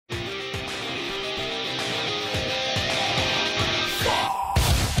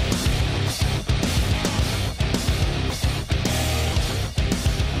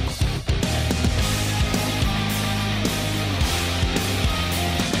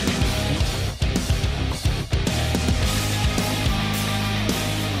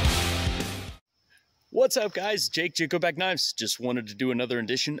What's up, guys? Jake, Go Back Knives. Just wanted to do another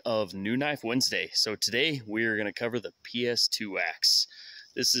edition of New Knife Wednesday. So today we are going to cover the PS2 Axe.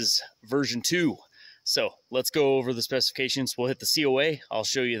 This is version 2. So let's go over the specifications. We'll hit the COA. I'll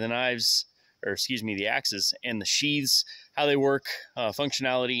show you the knives, or excuse me, the axes and the sheaths, how they work,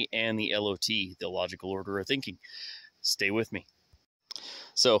 functionality, and the LOT, the logical order of thinking. Stay with me.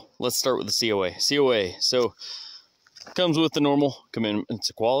 So let's start with the COA. So comes with the normal commitment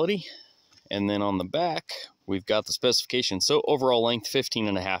to quality. And then on the back, we've got the specifications. So overall length,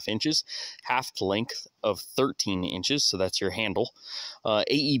 15.5 inches, haft length of 13 inches. So that's your handle.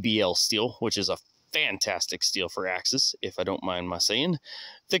 AEBL steel, which is a fantastic steel for axes, if I don't mind my saying.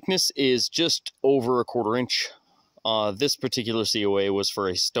 Thickness is just over 1/4 inch. This particular COA was for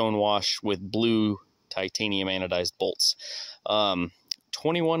a stonewash with blue titanium anodized bolts.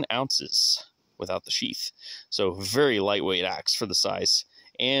 21 ounces without the sheath. So very lightweight axe for the size.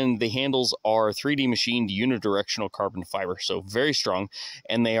 And the handles are 3D machined unidirectional carbon fiber, so very strong.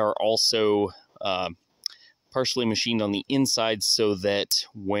 And they are also partially machined on the inside so that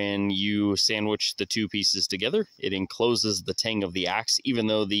when you sandwich the two pieces together, it encloses the tang of the axe, even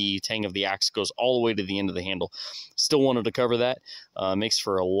though the tang of the axe goes all the way to the end of the handle. Still wanted to cover that. Makes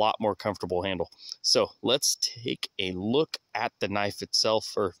for a lot more comfortable handle. So let's take a look at the knife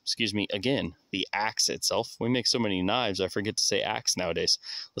itself, or excuse me, again, the axe itself. We make so many knives, I forget to say axe nowadays.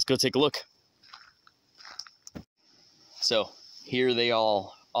 Let's go take a look. So here they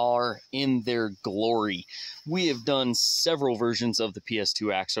all are in their glory. We have done several versions of the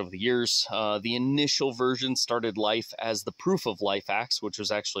PS2 Axe over the years. The initial version started life as the Proof of Life Axe, which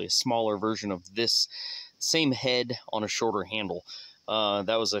was actually a smaller version of this same head on a shorter handle.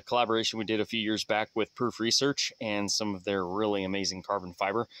 That was a collaboration we did a few years back with Proof Research and some of their really amazing carbon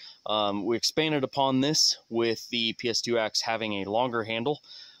fiber. We expanded upon this with the PS2 Axe having a longer handle,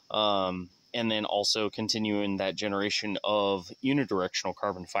 and then also continuing that generation of unidirectional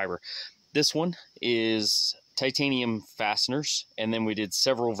carbon fiber. This one is titanium fasteners, and then we did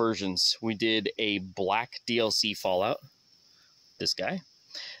several versions. We did a black DLC Fallout, this guy.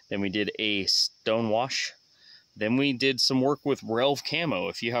 Then we did a stonewash. Then we did some work with Relv Camo.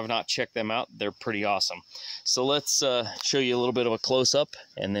 If you have not checked them out, they're pretty awesome. So let's show you a little bit of a close-up,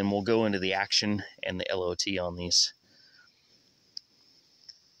 and then we'll go into the action and the LOT on these.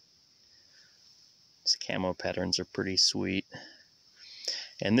 These camo patterns are pretty sweet.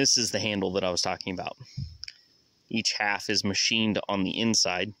 And this is the handle that I was talking about. Each half is machined on the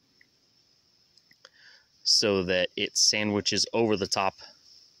inside so that it sandwiches over the top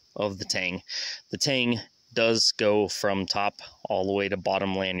of the tang. The tang does go from top all the way to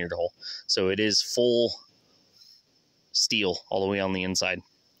bottom lanyard hole. So it is full steel all the way on the inside.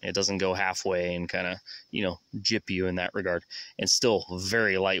 It doesn't go halfway and kind of, you know, jip you in that regard. And still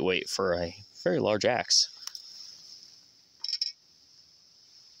very lightweight for a very large axe.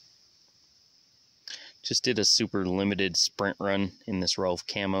 Just did a super limited sprint run in this Relv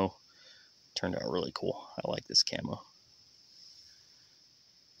Camo. Turned out really cool. I like this camo.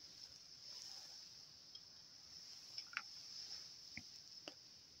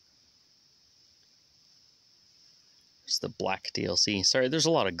 It's the black DLC. Sorry, there's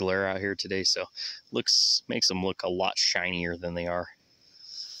a lot of glare out here today, so makes them look a lot shinier than they are.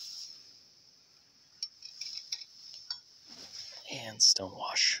 And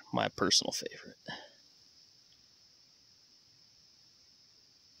stonewash, my personal favorite.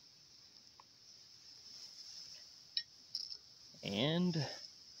 And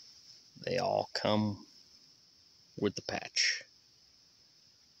they all come with the patch.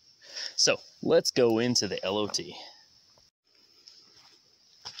 So let's go into the LOT.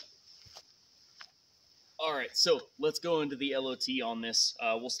 All right, so let's go into the LOT on this.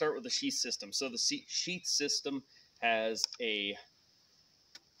 We'll start with the sheath system. So the sheath system has a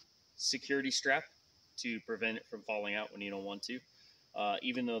security strap to prevent it from falling out when you don't want to.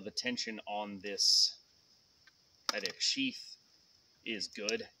 Even though the tension on this kinetic sheath is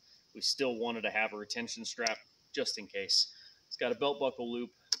good, we still wanted to have a retention strap just in case. It's got a belt buckle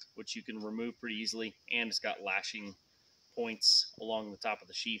loop, which you can remove pretty easily, and it's got lashing points along the top of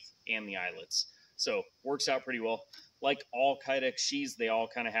the sheath and the eyelets. So works out pretty well. Like all kinetic sheaths, they all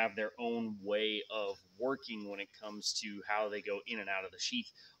kind of have their own way of working when it comes to how they go in and out of the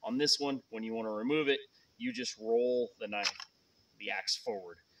sheath. On this one, when you want to remove it, you just roll the axe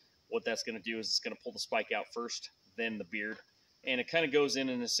forward. What that's going to do is it's going to pull the spike out first, then the beard. And it kind of goes in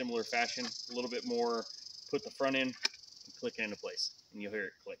a similar fashion, a little bit more, put the front in and click it into place. And you'll hear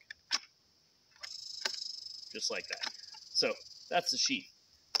it click. Just like that. So that's the sheath.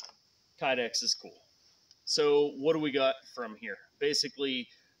 Kydex is cool. So what do we got from here? Basically,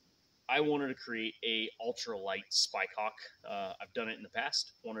 I wanted to create a ultralight spike hawk. I've done it in the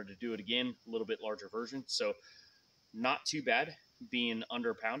past, wanted to do it again, a little bit larger version. So not too bad being under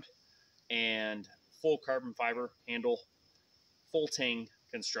a pound, and full carbon fiber handle, full tang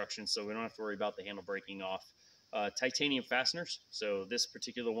construction, so we don't have to worry about the handle breaking off. Titanium fasteners, so this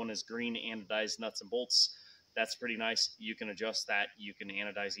particular one is green anodized nuts and bolts. That's pretty nice. You can adjust that. You can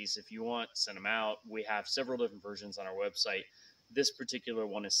anodize these if you want, send them out. We have several different versions on our website. This particular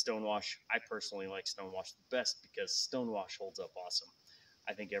one is stonewash. I personally like stonewash the best because stonewash holds up awesome.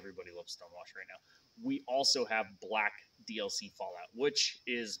 I think everybody loves stonewash right now. We also have black DLC Fallout, which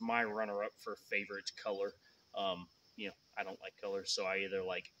is my runner-up for favorite color. You know, I don't like colors, so I either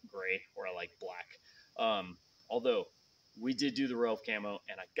like gray or I like black. Although we did do the Royal camo,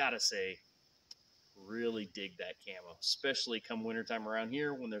 and I gotta say, really dig that camo, especially come wintertime around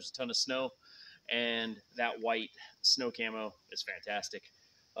here when there's a ton of snow, and that white snow camo is fantastic.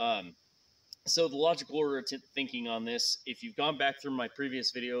 So the logical order of thinking on this, if you've gone back through my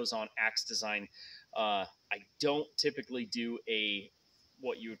previous videos on axe design, I don't typically do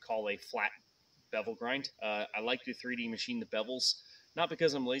what you would call a flat bevel grind. I like to 3D machine the bevels, not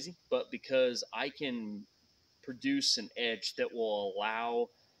because I'm lazy, but because I can produce an edge that will allow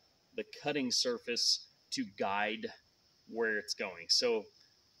the cutting surface to guide where it's going. So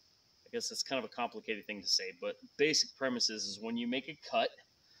I guess that's kind of a complicated thing to say, but basic premise is when you make a cut,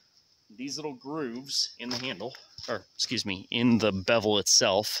 these little grooves in the handle, or excuse me, in the bevel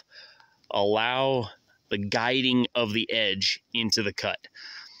itself, allow the guiding of the edge into the cut.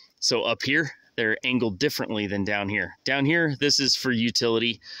 So up here, they're angled differently than down here. Down here, this is for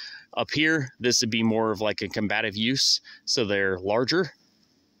utility. Up here, this would be more of like a combative use. So they're larger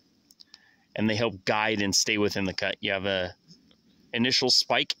and they help guide and stay within the cut. You have a initial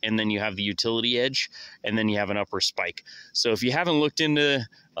spike, and then you have the utility edge, and then you have an upper spike. So if you haven't looked into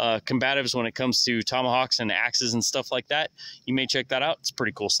combatives when it comes to tomahawks and axes and stuff like that, you may check that out. It's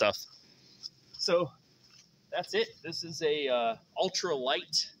pretty cool stuff. So that's it. This is a ultra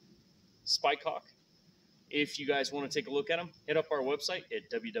light spike hawk. If you guys want to take a look at them, hit up our website at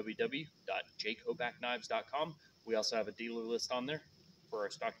www.jakobackknives.com. We also have a dealer list on there for our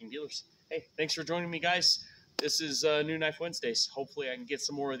stocking dealers. Hey, thanks for joining me, guys. This is New Knife Wednesdays. Hopefully I can get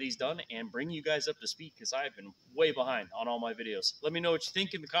some more of these done and bring you guys up to speed because I've been way behind on all my videos. Let me know what you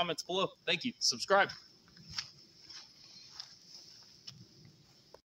think in the comments below. Thank you. Subscribe.